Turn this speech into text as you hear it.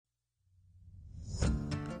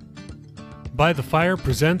By the Fire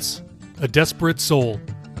presents A Desperate Soul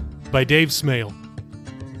by Dave Smale.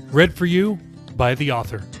 Read for you by the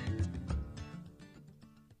author.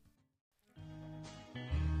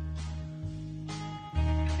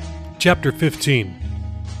 Chapter 15.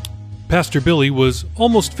 Pastor Billy was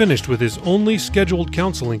almost finished with his only scheduled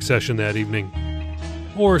counseling session that evening.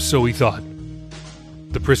 Or so he thought.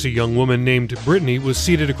 The prissy young woman named Brittany was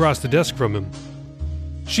seated across the desk from him.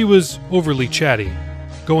 She was overly chatty,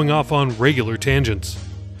 going off on regular tangents.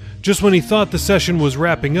 Just when he thought the session was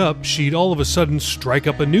wrapping up, she'd all of a sudden strike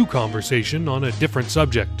up a new conversation on a different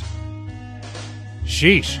subject.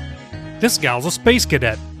 Sheesh, this gal's a space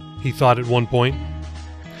cadet, he thought at one point.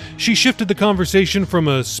 She shifted the conversation from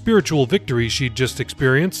a spiritual victory she'd just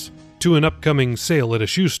experienced to an upcoming sale at a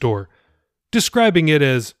shoe store, describing it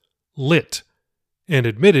as lit, and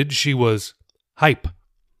admitted she was hype.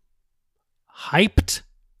 Hyped?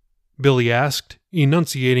 Billy asked,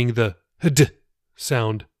 enunciating the d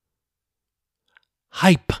sound.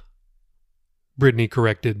 Hype, Brittany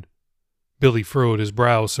corrected. Billy furrowed his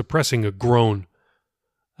brow, suppressing a groan.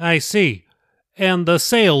 I see. And the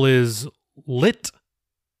sale is lit?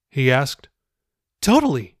 He asked.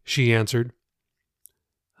 Totally, she answered.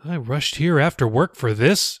 I rushed here after work for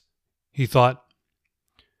this, he thought.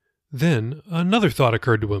 Then another thought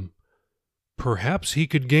occurred to him. Perhaps he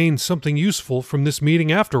could gain something useful from this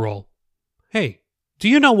meeting after all. Hey, do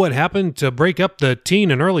you know what happened to break up the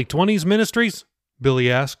teen and early 20s ministries?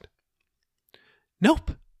 Billy asked.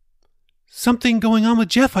 Nope. Something going on with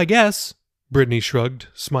Jeff, I guess, Brittany shrugged,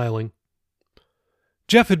 smiling.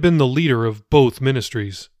 Jeff had been the leader of both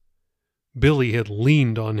ministries. Billy had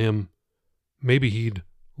leaned on him. Maybe he'd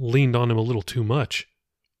leaned on him a little too much.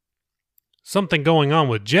 Something going on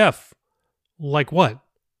with Jeff? Like what?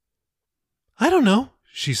 I don't know,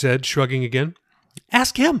 she said, shrugging again.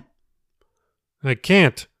 Ask him. I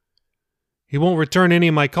can't. He won't return any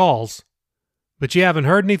of my calls. But you haven't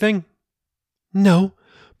heard anything? No,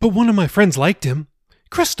 but one of my friends liked him.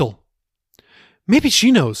 Crystal. Maybe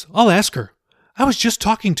she knows. I'll ask her. I was just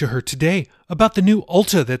talking to her today about the new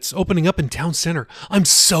Ulta that's opening up in town center. I'm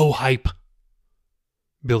so hype.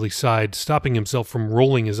 Billy sighed, stopping himself from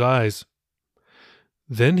rolling his eyes.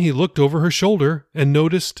 Then he looked over her shoulder and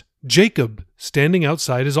noticed Jacob standing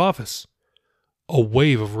outside his office. A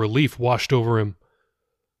wave of relief washed over him.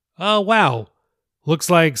 Oh, wow. Looks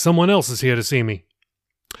like someone else is here to see me.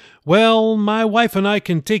 Well, my wife and I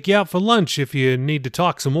can take you out for lunch if you need to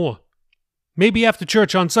talk some more. Maybe after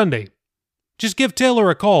church on Sunday. Just give Taylor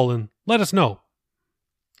a call and let us know.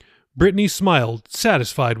 Brittany smiled,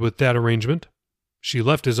 satisfied with that arrangement. She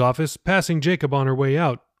left his office, passing Jacob on her way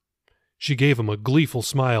out. She gave him a gleeful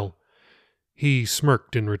smile. He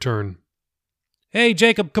smirked in return. Hey,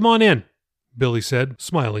 Jacob, come on in, Billy said,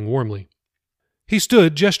 smiling warmly. He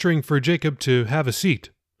stood, gesturing for Jacob to have a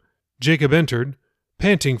seat. Jacob entered,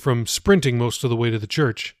 panting from sprinting most of the way to the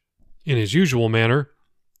church. In his usual manner,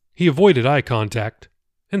 he avoided eye contact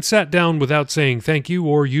and sat down without saying thank you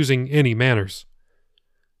or using any manners.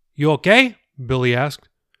 You okay? Billy asked.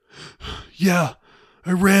 Yeah,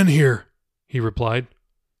 I ran here, he replied.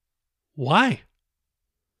 Why?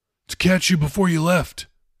 To catch you before you left.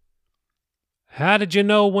 How did you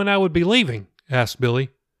know when I would be leaving? Asked Billy.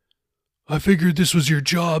 I figured this was your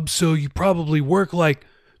job, so you probably work like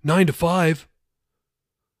 9 to 5.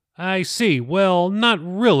 I see. Well, not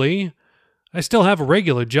really. I still have a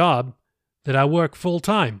regular job that I work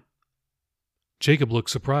full-time. Jacob looked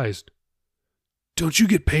surprised. Don't you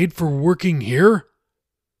get paid for working here?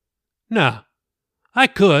 Nah. I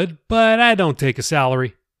could, but I don't take a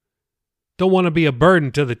salary. Don't want to be a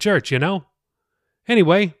burden to the church, you know?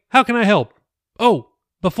 Anyway, how can I help? Oh,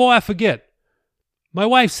 before I forget, my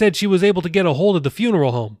wife said she was able to get a hold of the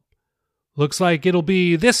funeral home. Looks like it'll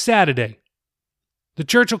be this Saturday. The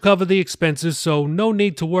church will cover the expenses, so no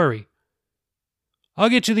need to worry. I'll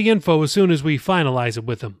get you the info as soon as we finalize it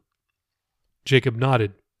with them. Jacob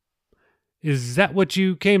nodded. Is that what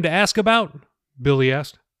you came to ask about? Billy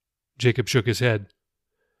asked. Jacob shook his head.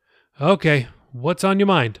 Okay, what's on your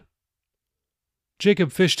mind?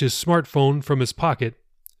 Jacob fished his smartphone from his pocket.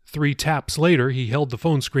 3 taps later, he held the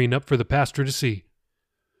phone screen up for the pastor to see.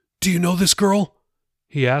 Do you know this girl?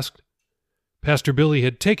 He asked. Pastor Billy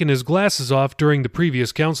had taken his glasses off during the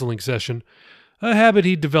previous counseling session, a habit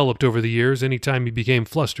he'd developed over the years any time he became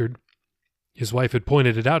flustered. His wife had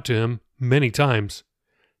pointed it out to him many times.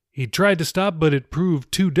 He'd tried to stop, but it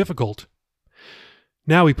proved too difficult.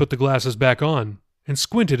 Now he put the glasses back on and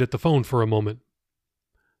squinted at the phone for a moment.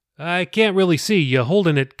 I can't really see. You're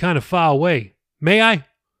holding it kind of far away. May I?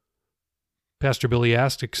 Pastor Billy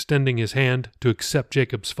asked, extending his hand to accept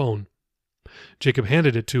Jacob's phone. Jacob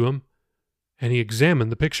handed it to him, and he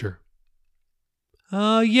examined the picture.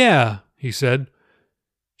 Yeah, he said.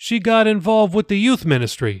 She got involved with the youth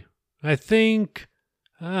ministry. I think...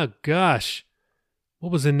 Oh, gosh.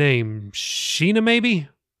 What was the name? Sheena, maybe?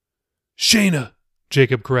 Shayna,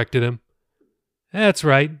 Jacob corrected him. That's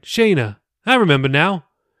right, Shayna. I remember now.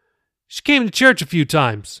 She came to church a few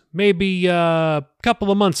times, maybe a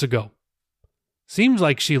couple of months ago. Seems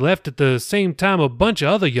like she left at the same time a bunch of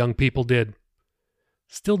other young people did.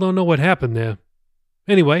 Still don't know what happened there.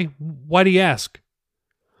 Anyway, why do you ask?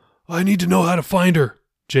 I need to know how to find her,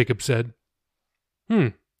 Jacob said.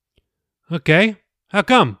 Okay. How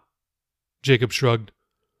come? Jacob shrugged.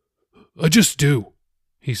 I just do,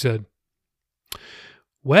 he said.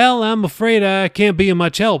 Well, I'm afraid I can't be of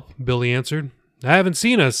much help, Billy answered. I haven't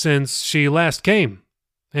seen her since she last came.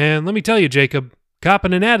 And let me tell you, Jacob,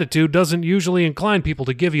 copping an attitude doesn't usually incline people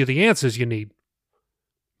to give you the answers you need.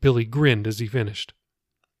 Billy grinned as he finished.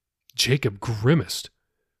 Jacob grimaced.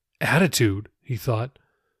 Attitude, he thought.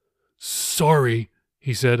 Sorry,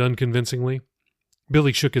 he said unconvincingly.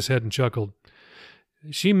 Billy shook his head and chuckled.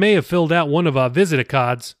 She may have filled out one of our visitor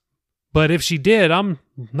cards, but if she did, I'm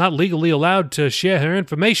not legally allowed to share her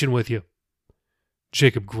information with you.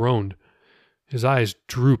 Jacob groaned. His eyes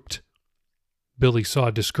drooped. Billy saw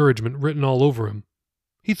discouragement written all over him.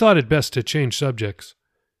 He thought it best to change subjects.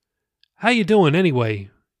 How you doing anyway?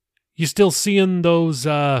 You still seeing those,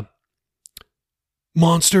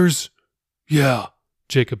 monsters? Yeah,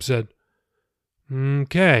 Jacob said.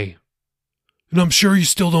 Okay. And I'm sure you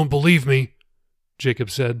still don't believe me, Jacob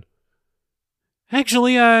said.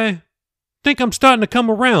 Actually, I think I'm starting to come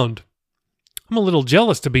around. I'm a little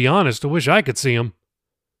jealous, to be honest. I wish I could see them.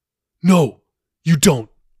 No, you don't.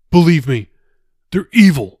 Believe me. They're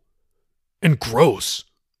evil. And gross.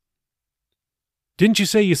 Didn't you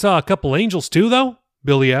say you saw a couple angels too, though?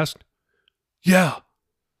 Billy asked. Yeah.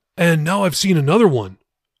 And now I've seen another one.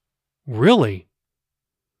 Really?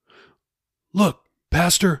 Look,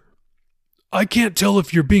 Pastor, I can't tell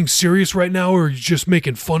if you're being serious right now or you're just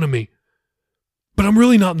making fun of me. But I'm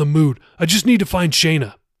really not in the mood. I just need to find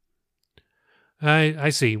Shayna. I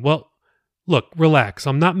see. Well, look, relax.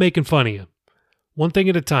 I'm not making fun of you. One thing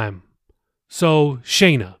at a time. So,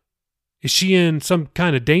 Shayna, is she in some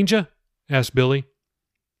kind of danger? Asked Billy.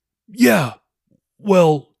 Yeah.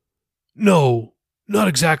 Well, no, not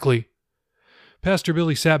exactly. Pastor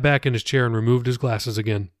Billy sat back in his chair and removed his glasses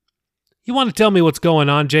again. You want to tell me what's going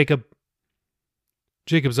on, Jacob?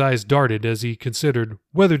 Jacob's eyes darted as he considered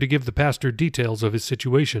whether to give the pastor details of his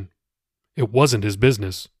situation. It wasn't his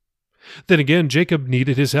business. Then again, Jacob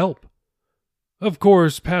needed his help. Of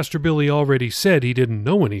course, Pastor Billy already said he didn't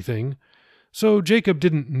know anything, so Jacob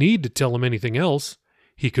didn't need to tell him anything else.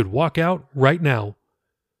 He could walk out right now.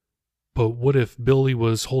 But what if Billy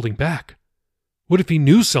was holding back? What if he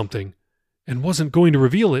knew something and wasn't going to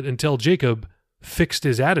reveal it until Jacob fixed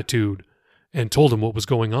his attitude and told him what was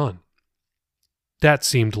going on? That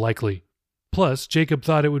seemed likely. Plus, Jacob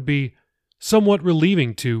thought it would be somewhat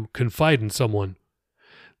relieving to confide in someone.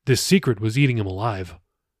 This secret was eating him alive.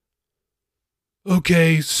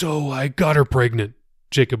 Okay, so I got her pregnant,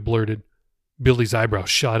 Jacob blurted. Billy's eyebrows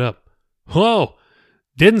shot up. Whoa,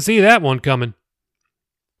 didn't see that one coming.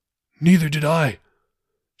 Neither did I.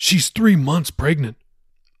 She's 3 months pregnant.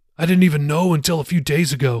 I didn't even know until a few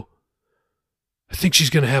days ago. I think she's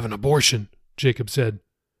going to have an abortion, Jacob said.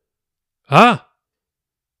 Ah,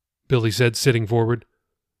 Billy said, sitting forward.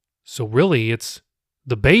 So really, it's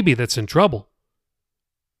the baby that's in trouble.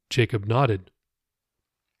 Jacob nodded.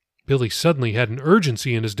 Billy suddenly had an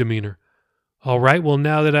urgency in his demeanor. All right, well,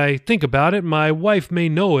 now that I think about it, my wife may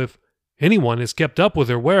know if anyone has kept up with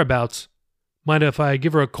her whereabouts. Mind if I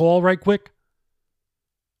give her a call right quick?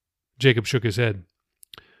 Jacob shook his head.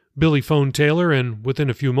 Billy phoned Taylor, and within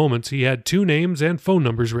a few moments he had 2 names and phone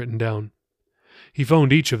numbers written down. He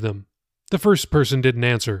phoned each of them. The first person didn't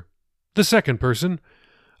answer. The second person,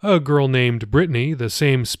 a girl named Brittany, the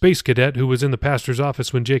same space cadet who was in the pastor's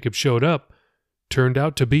office when Jacob showed up, turned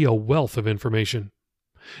out to be a wealth of information.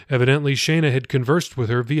 Evidently, Shayna had conversed with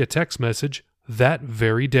her via text message that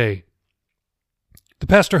very day. The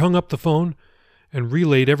pastor hung up the phone and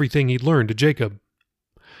relayed everything he'd learned to Jacob.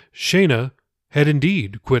 Shayna had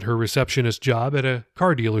indeed quit her receptionist job at a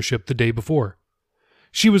car dealership the day before.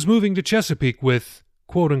 She was moving to Chesapeake with,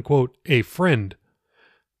 quote-unquote, a friend,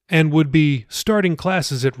 and would be starting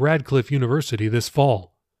classes at Radcliffe University this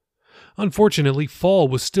fall. Unfortunately, fall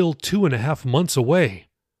was still 2.5 months away.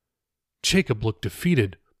 Jacob looked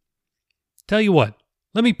defeated. Tell you what,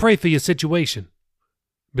 let me pray for your situation,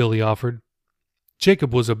 Billy offered.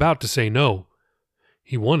 Jacob was about to say no.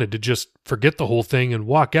 He wanted to just forget the whole thing and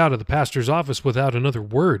walk out of the pastor's office without another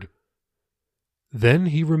word. Then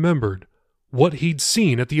he remembered what he'd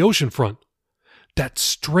seen at the ocean front. That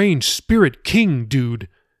strange spirit king dude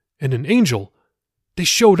and an angel. They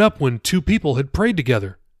showed up when two people had prayed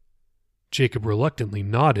together. Jacob reluctantly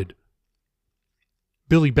nodded.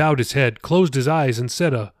 Billy bowed his head, closed his eyes, and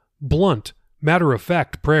said a blunt,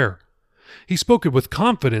 matter-of-fact prayer. He spoke it with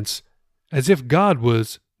confidence, as if God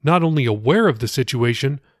was not only aware of the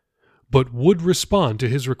situation, but would respond to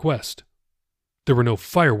his request. There were no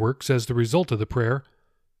fireworks as the result of the prayer,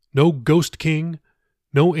 no ghost king,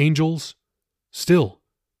 no angels. Still,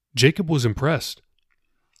 Jacob was impressed.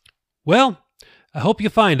 "Well, I hope you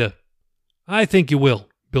find her. I think you will,"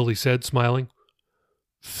 Billy said, smiling.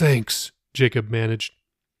 "Thanks," Jacob managed.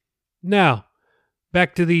 "Now,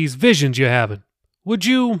 back to these visions you're having. Would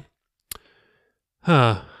you...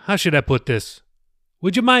 how should I put this?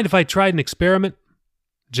 Would you mind if I tried an experiment?"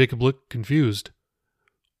 Jacob looked confused.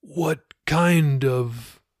 "What kind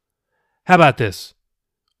of...?" "How about this?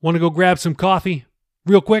 Want to go grab some coffee?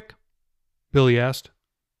 Real quick?" Billy asked.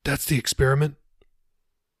 "That's the experiment?"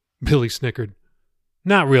 Billy snickered.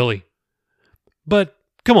 "Not really. But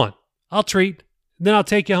come on, I'll treat, then I'll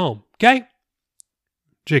take you home, okay?"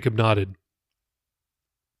 Jacob nodded.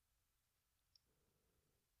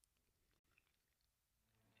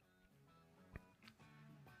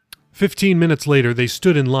 "15 minutes later, they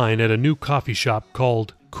stood in line at a new coffee shop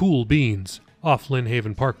called Cool Beans off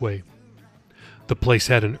Lynnhaven Parkway. The place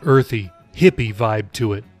had an earthy, hippie vibe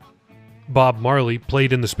to it. Bob Marley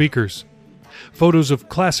played in the speakers. Photos of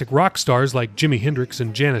classic rock stars like Jimi Hendrix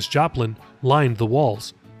and Janis Joplin lined the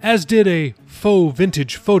walls, as did a faux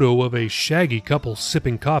vintage photo of a shaggy couple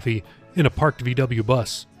sipping coffee in a parked VW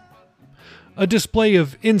bus. A display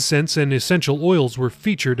of incense and essential oils were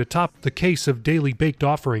featured atop the case of daily baked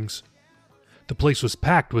offerings. The place was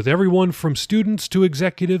packed with everyone from students to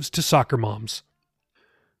executives to soccer moms.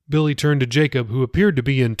 Billy turned to Jacob, who appeared to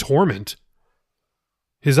be in torment.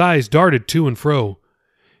 His eyes darted to and fro.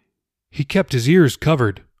 He kept his ears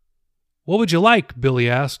covered. "What would you like?" Billy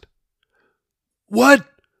asked. "What?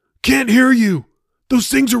 Can't hear you. Those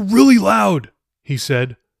things are really loud," he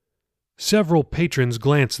said. Several patrons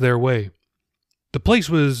glanced their way. The place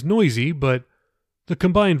was noisy, but the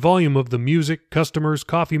combined volume of the music, customers,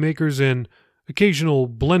 coffee makers, and occasional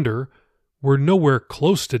blender were nowhere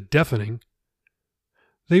close to deafening.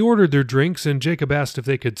 They ordered their drinks, and Jacob asked if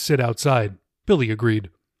they could sit outside. Billy agreed.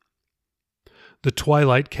 The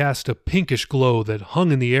twilight cast a pinkish glow that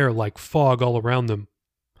hung in the air like fog all around them.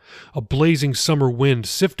 A blazing summer wind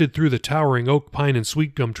sifted through the towering oak, pine, and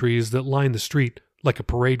sweet gum trees that lined the street like a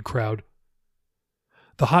parade crowd.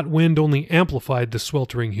 The hot wind only amplified the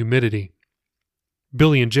sweltering humidity.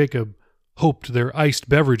 Billy and Jacob hoped their iced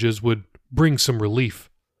beverages would bring some relief.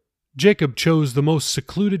 Jacob chose the most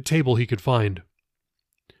secluded table he could find.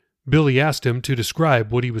 Billy asked him to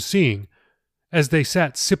describe what he was seeing as they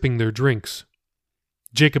sat sipping their drinks.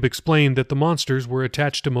 Jacob explained that the monsters were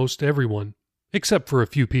attached to most everyone, except for a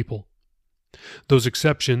few people. Those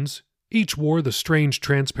exceptions each wore the strange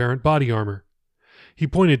transparent body armor. He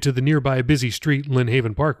pointed to the nearby busy street,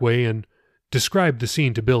 Lynnhaven Parkway, and described the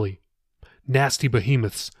scene to Billy. Nasty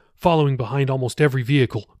behemoths following behind almost every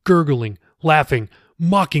vehicle, gurgling, laughing,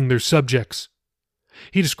 mocking their subjects.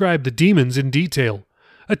 He described the demons in detail,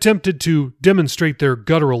 attempted to demonstrate their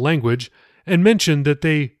guttural language, and mentioned that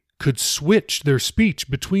they could switch their speech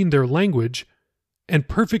between their language and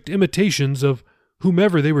perfect imitations of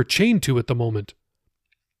whomever they were chained to at the moment.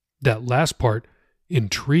 That last part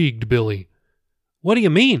intrigued Billy. "What do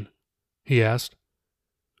you mean?" he asked.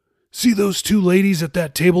 "See those two ladies at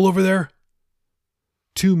that table over there?"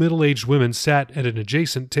 Two middle-aged women sat at an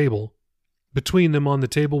adjacent table. Between them on the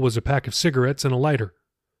table was a pack of cigarettes and a lighter.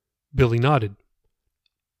 Billy nodded.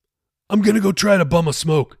 "I'm going to go try to bum a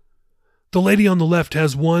smoke. The lady on the left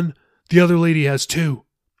has one, the other lady has two."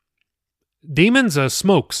 "Demons or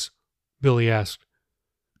smokes?" Billy asked.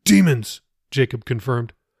 "Demons," Jacob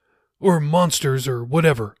confirmed. "Or monsters or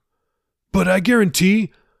whatever. But I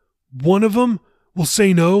guarantee one of them will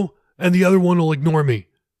say no and the other one will ignore me.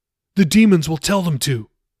 The demons will tell them to.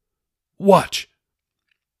 Watch."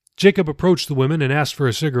 Jacob approached the women and asked for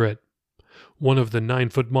a cigarette. One of the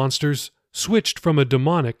 9-foot monsters switched from a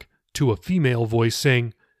demonic to a female voice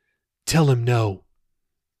saying, "Tell him no."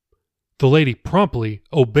 The lady promptly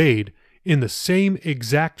obeyed in the same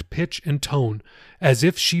exact pitch and tone as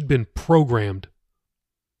if she'd been programmed.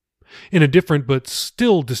 In a different but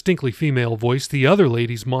still distinctly female voice, the other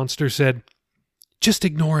lady's monster said, "Just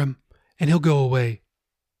ignore him, and he'll go away."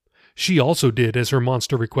 She also did as her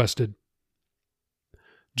monster requested.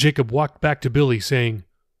 Jacob walked back to Billy, saying,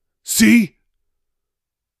 "See?"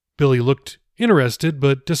 Billy looked interested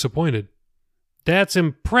but disappointed. That's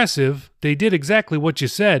impressive. They did exactly what you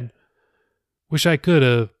said. Wish I could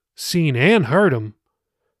have seen and heard 'em.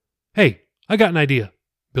 Hey, I got an idea,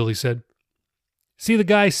 Billy said. See the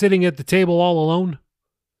guy sitting at the table all alone?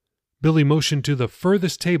 Billy motioned to the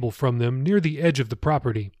furthest table from them near the edge of the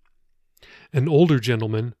property. An older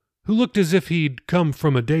gentleman, who looked as if he'd come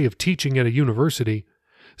from a day of teaching at a university,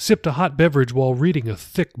 sipped a hot beverage while reading a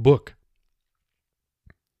thick book.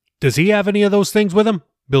 Does he have any of those things with him?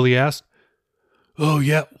 Billy asked. Oh,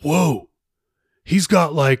 yeah. Whoa. He's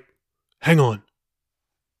got hang on.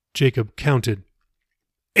 Jacob counted.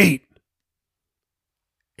 8.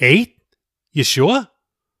 8? You sure?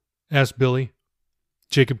 Asked Billy.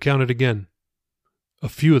 Jacob counted again. A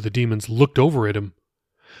few of the demons looked over at him.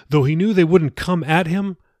 Though he knew they wouldn't come at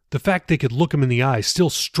him, the fact they could look him in the eye still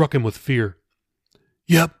struck him with fear.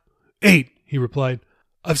 Yep, 8, he replied.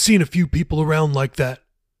 I've seen a few people around like that.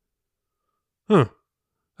 Huh.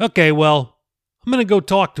 Okay, well, I'm going to go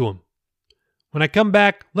talk to him. When I come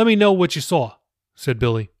back, let me know what you saw, said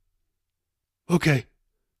Billy. Okay.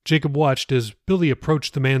 Jacob watched as Billy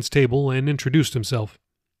approached the man's table and introduced himself.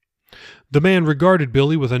 The man regarded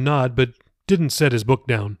Billy with a nod but didn't set his book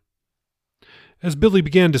down. As Billy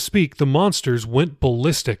began to speak, the monsters went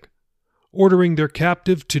ballistic, ordering their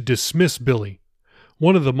captive to dismiss Billy.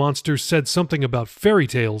 One of the monsters said something about fairy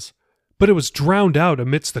tales, but it was drowned out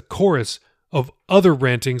amidst the chorus of other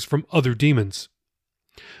rantings from other demons.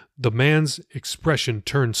 The man's expression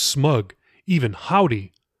turned smug, even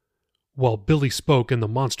haughty, while Billy spoke and the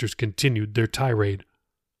monsters continued their tirade.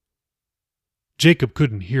 Jacob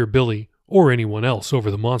couldn't hear Billy or anyone else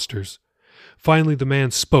over the monsters. Finally, the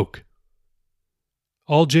man spoke.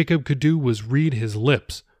 All Jacob could do was read his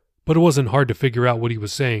lips, but it wasn't hard to figure out what he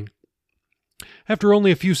was saying. After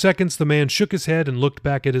only a few seconds, the man shook his head and looked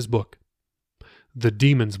back at his book. The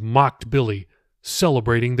demons mocked Billy,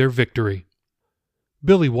 celebrating their victory.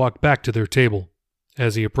 Billy walked back to their table.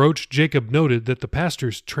 As he approached, Jacob noted that the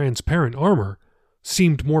pastor's transparent armor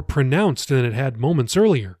seemed more pronounced than it had moments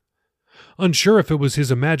earlier. Unsure if it was his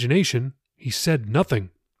imagination, he said nothing.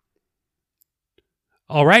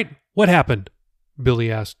 All right, what happened?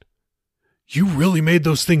 Billy asked. You really made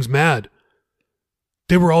those things mad.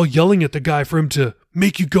 They were all yelling at the guy for him to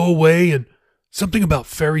make you go away and something about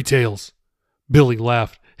fairy tales. Billy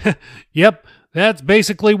laughed. Yep, that's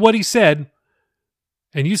basically what he said.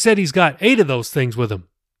 And you said he's got 8 of those things with him.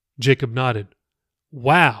 Jacob nodded.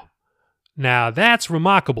 Wow. Now that's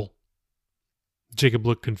remarkable. Jacob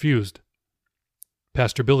looked confused.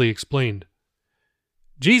 Pastor Billy explained.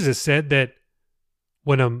 Jesus said that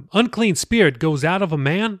when an unclean spirit goes out of a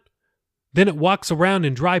man, then it walks around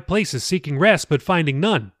in dry places seeking rest but finding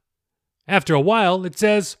none. After a while, it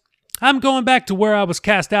says, I'm going back to where I was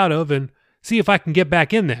cast out of and see if I can get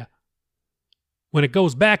back in there. When it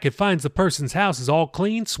goes back, it finds the person's house is all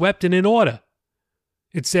clean, swept, and in order.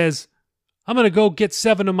 It says, I'm going to go get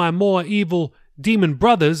 7 of my more evil demon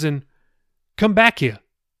brothers and come back here.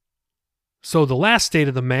 So the last state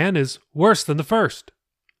of the man is worse than the first.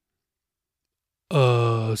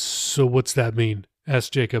 So what's that mean?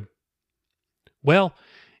 Asked Jacob. Well,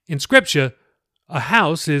 in Scripture, a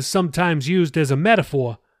house is sometimes used as a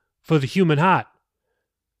metaphor for the human heart.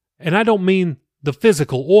 And I don't mean the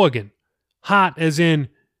physical organ. Heart as in,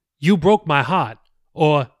 you broke my heart,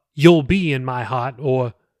 or you'll be in my heart,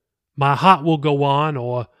 or my heart will go on,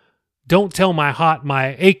 or don't tell my heart,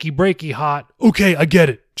 my achy-breaky heart. Okay, I get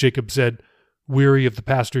it, Jacob said, weary of the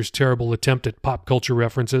pastor's terrible attempt at pop culture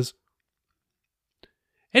references.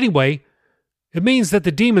 Anyway, it means that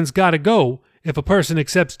the demons gotta go if a person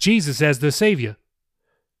accepts Jesus as their savior.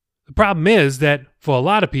 The problem is that, for a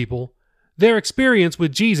lot of people, their experience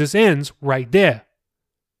with Jesus ends right there.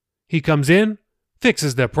 He comes in,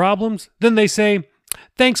 fixes their problems, then they say,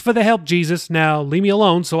 thanks for the help, Jesus. Now leave me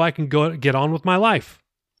alone so I can go get on with my life.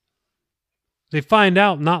 They find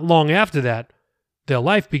out not long after that, their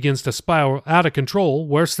life begins to spiral out of control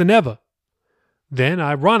worse than ever. Then,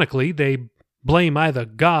 ironically, they blame either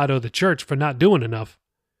God or the church for not doing enough.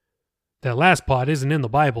 That last part isn't in the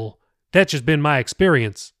Bible. That's just been my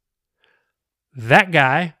experience. That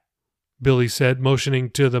guy, Billy said, motioning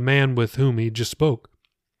to the man with whom he just spoke,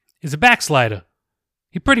 is a backslider.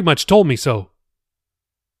 He pretty much told me so.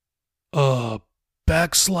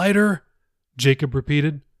 Backslider? Jacob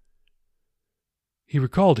repeated. He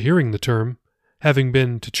recalled hearing the term, having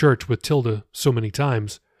been to church with Tilda so many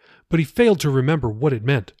times, but he failed to remember what it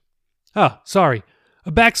meant. Sorry.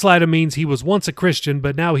 A backslider means he was once a Christian,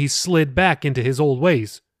 but now he's slid back into his old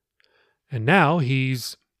ways. And now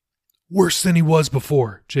he's worse than he was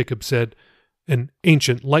before, Jacob said, an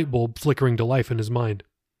ancient light bulb flickering to life in his mind.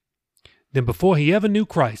 Than before he ever knew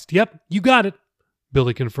Christ. Yep, you got it.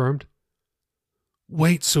 Billy confirmed.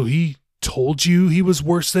 Wait, so he told you he was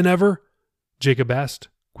worse than ever? Jacob asked,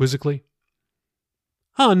 quizzically.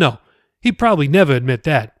 Oh, no, he'd probably never admit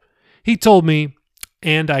that. He told me,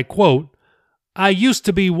 and I quote, "I used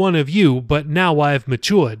to be one of you, but now I've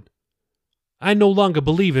matured. I no longer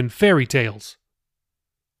believe in fairy tales."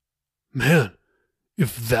 Man,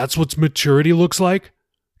 if that's what maturity looks like,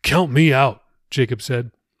 count me out, Jacob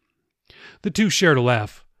said. The two shared a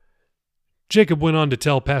laugh. Jacob went on to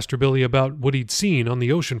tell Pastor Billy about what he'd seen on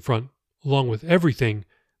the ocean front, along with everything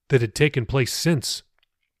that had taken place since.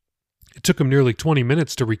 It took him nearly 20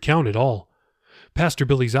 minutes to recount it all. Pastor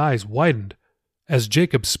Billy's eyes widened as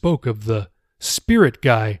Jacob spoke of the spirit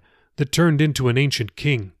guy that turned into an ancient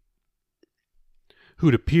king,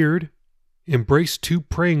 who'd appeared, embraced two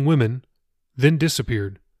praying women, then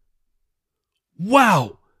disappeared.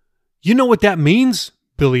 Wow! You know what that means?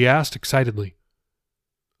 Billy asked excitedly.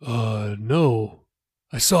 No.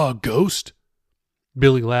 I saw a ghost?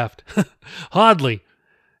 Billy laughed. Hardly.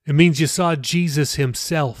 It means you saw Jesus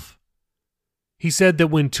himself. He said that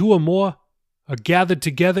when two or more are gathered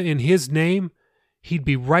together in his name, he'd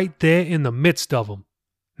be right there in the midst of them.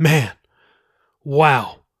 Man,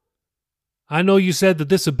 wow. I know you said that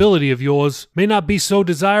this ability of yours may not be so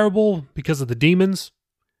desirable because of the demons,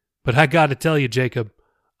 but I gotta tell you, Jacob,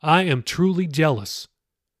 I am truly jealous.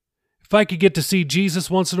 If I could get to see Jesus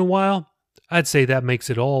once in a while, I'd say that makes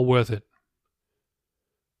it all worth it.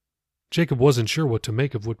 Jacob wasn't sure what to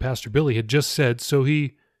make of what Pastor Billy had just said, so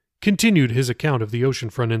he continued his account of the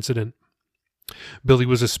oceanfront incident. Billy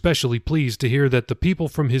was especially pleased to hear that the people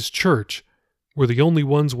from his church were the only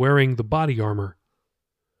ones wearing the body armor.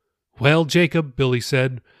 Well, Jacob, Billy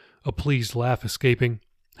said, a pleased laugh escaping,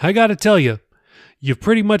 I gotta tell you, you've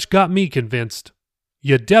pretty much got me convinced.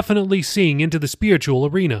 You're definitely seeing into the spiritual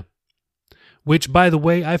arena, which, by the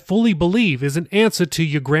way, I fully believe is an answer to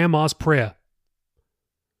your grandma's prayer.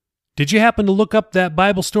 Did you happen to look up that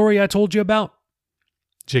Bible story I told you about?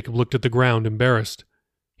 Jacob looked at the ground, embarrassed.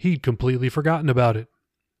 He'd completely forgotten about it.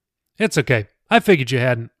 It's okay. I figured you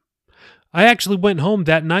hadn't. I actually went home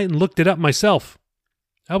that night and looked it up myself.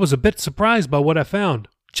 I was a bit surprised by what I found.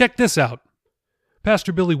 Check this out.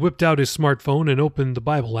 Pastor Billy whipped out his smartphone and opened the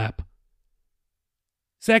Bible app.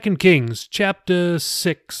 2 Kings, chapter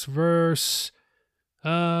 6, verse...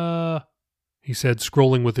 he said,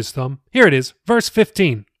 scrolling with his thumb. Here it is, verse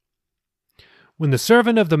 15. When the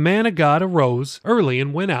servant of the man of God arose early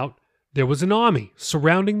and went out, there was an army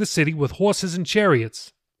surrounding the city with horses and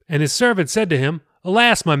chariots. And his servant said to him,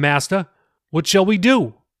 Alas, my master, what shall we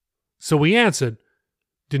do? So he answered,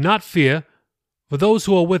 Do not fear, for those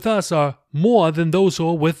who are with us are more than those who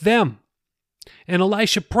are with them. And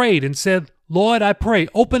Elisha prayed and said, Lord, I pray,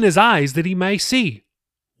 open his eyes that he may see.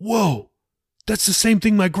 Whoa, that's the same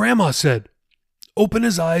thing my grandma said. Open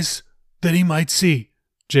his eyes that he might see,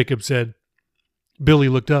 Jacob said. Billy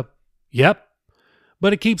looked up. Yep,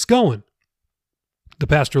 but it keeps going. The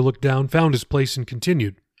pastor looked down, found his place, and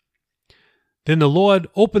continued. Then the Lord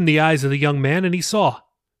opened the eyes of the young man, and he saw.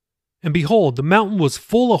 And behold, the mountain was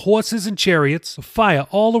full of horses and chariots of fire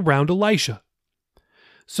all around Elisha.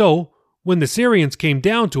 So, when the Syrians came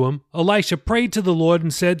down to him, Elisha prayed to the Lord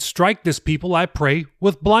and said, Strike this people, I pray,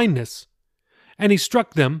 with blindness. And he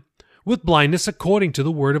struck them with blindness according to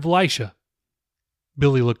the word of Elisha.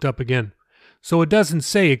 Billy looked up again. So it doesn't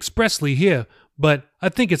say expressly here, but I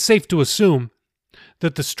think it's safe to assume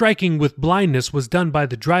that the striking with blindness was done by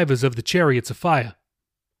the drivers of the chariots of fire.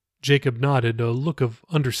 Jacob nodded, a look of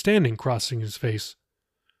understanding crossing his face.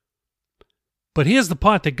 But here's the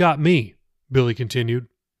part that got me, Billy continued.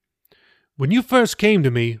 When you first came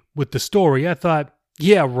to me with the story, I thought,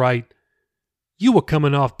 yeah, right, you were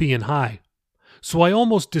coming off being high. So I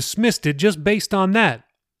almost dismissed it just based on that.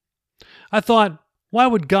 I thought, why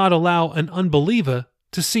would God allow an unbeliever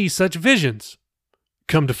to see such visions?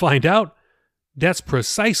 Come to find out, that's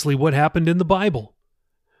precisely what happened in the Bible.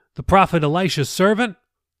 The prophet Elisha's servant,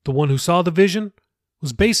 the one who saw the vision,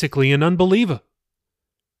 was basically an unbeliever.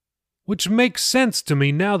 Which makes sense to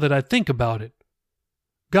me now that I think about it.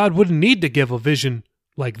 God wouldn't need to give a vision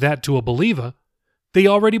like that to a believer. They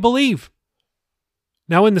already believe.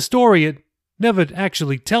 Now in the story, it never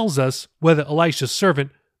actually tells us whether Elisha's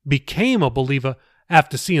servant became a believer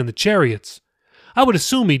after seeing the chariots. I would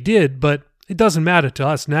assume he did, but it doesn't matter to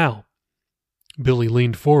us now. Billy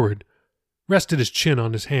leaned forward, rested his chin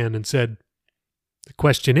on his hand, and said, The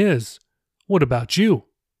question is, what about you?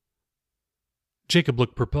 Jacob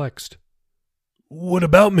looked perplexed. What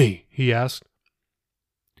about me? He asked.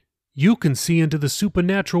 You can see into the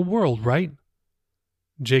supernatural world, right?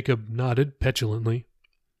 Jacob nodded petulantly.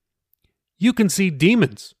 You can see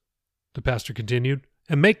demons. the pastor continued.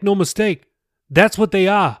 And make no mistake, that's what they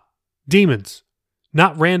are. Demons,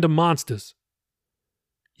 not random monsters.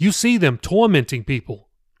 You see them tormenting people,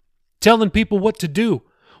 telling people what to do,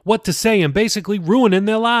 what to say, and basically ruining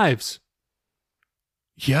their lives.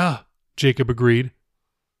 Yeah, Jacob agreed.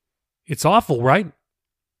 It's awful, right?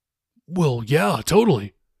 Well, yeah,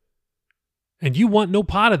 totally. And you want no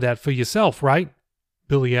part of that for yourself, right?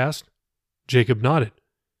 Billy asked. Jacob nodded.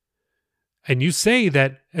 And you say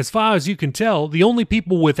that, as far as you can tell, the only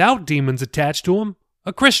people without demons attached to them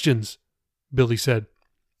are Christians, Billy said.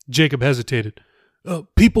 Jacob hesitated.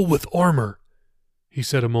 People with armor, he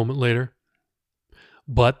said a moment later.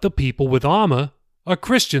 But the people with armor are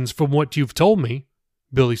Christians from what you've told me,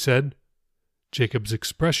 Billy said. Jacob's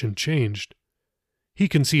expression changed. He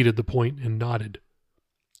conceded the point and nodded.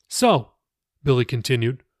 So, Billy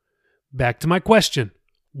continued, back to my question.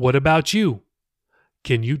 What about you?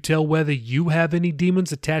 Can you tell whether you have any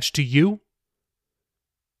demons attached to you?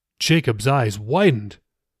 Jacob's eyes widened.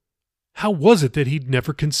 How was it that he'd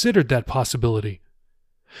never considered that possibility?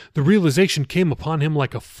 The realization came upon him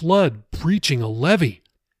like a flood breaching a levee.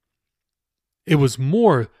 It was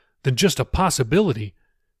more than just a possibility.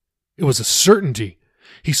 It was a certainty.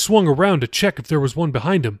 He swung around to check if there was one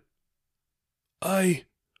behind him. I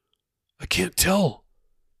can't tell.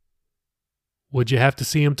 Would you have to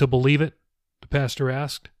see him to believe it? The pastor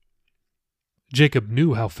asked. Jacob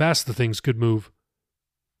knew how fast the things could move.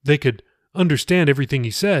 They could understand everything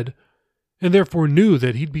he said, and therefore knew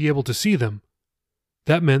that he'd be able to see them.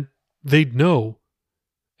 That meant they'd know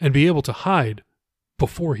and be able to hide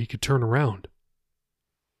before he could turn around.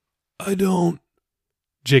 I don't...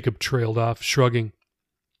 Jacob trailed off, shrugging.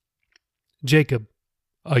 Jacob,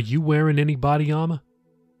 are you wearing any body armor?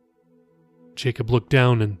 Jacob looked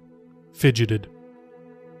down and fidgeted.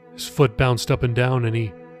 His foot bounced up and down, and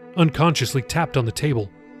he unconsciously tapped on the table.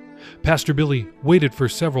 Pastor Billy waited for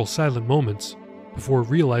several silent moments before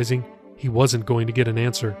realizing he wasn't going to get an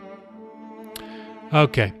answer.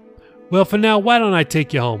 Okay. Well, for now, why don't I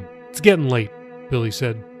take you home? It's getting late, Billy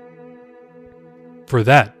said. For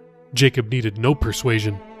that, Jacob needed no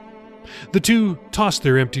persuasion. The two tossed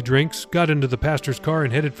their empty drinks, got into the pastor's car,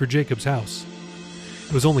 and headed for Jacob's house.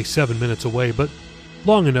 It was only 7 minutes away, but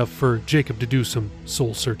long enough for Jacob to do some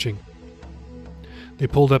soul-searching. They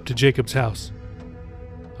pulled up to Jacob's house.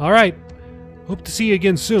 All right. Hope to see you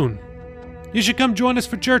again soon. You should come join us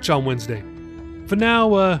for church on Wednesday. For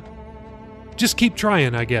now, just keep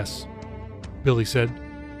trying, I guess, Billy said.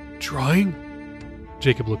 Trying?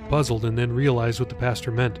 Jacob looked puzzled and then realized what the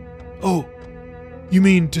pastor meant. Oh, you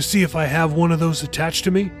mean to see if I have one of those attached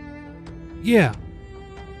to me? Yeah.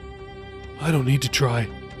 I don't need to try,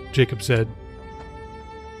 Jacob said.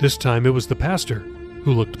 This time it was the pastor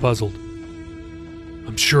who looked puzzled.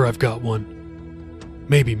 I'm sure I've got one.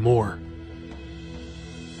 Maybe more.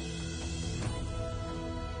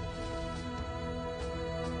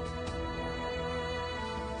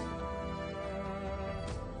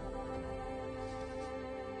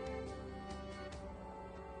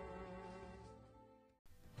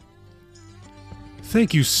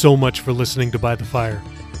 Thank you so much for listening to By the Fire.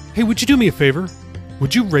 Hey, would you do me a favor?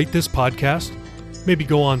 Would you rate this podcast? Maybe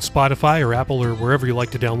go on Spotify or Apple or wherever you like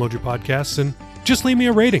to download your podcasts and just leave me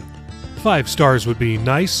a rating. 5 stars would be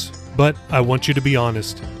nice, but I want you to be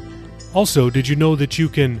honest. Also, did you know that you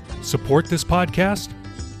can support this podcast?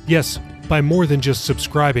 Yes, by more than just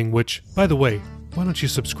subscribing, which, by the way, why don't you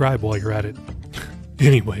subscribe while you're at it?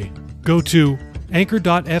 Anyway, go to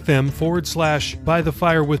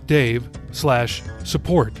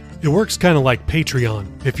anchor.fm/bythefirewithdave/support. It works kind of like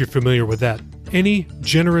Patreon, if you're familiar with that. Any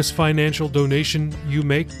generous financial donation you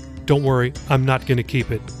make, don't worry, I'm not going to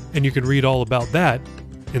keep it. And you can read all about that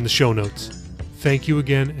in the show notes. Thank you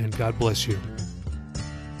again, and God bless you.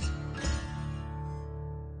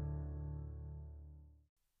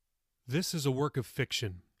 This is a work of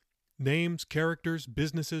fiction. Names, characters,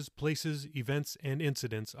 businesses, places, events, and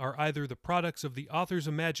incidents are either the products of the author's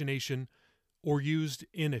imagination or used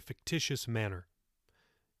in a fictitious manner.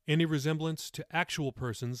 Any resemblance to actual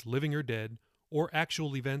persons, living or dead, or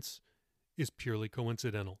actual events is purely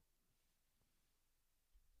coincidental.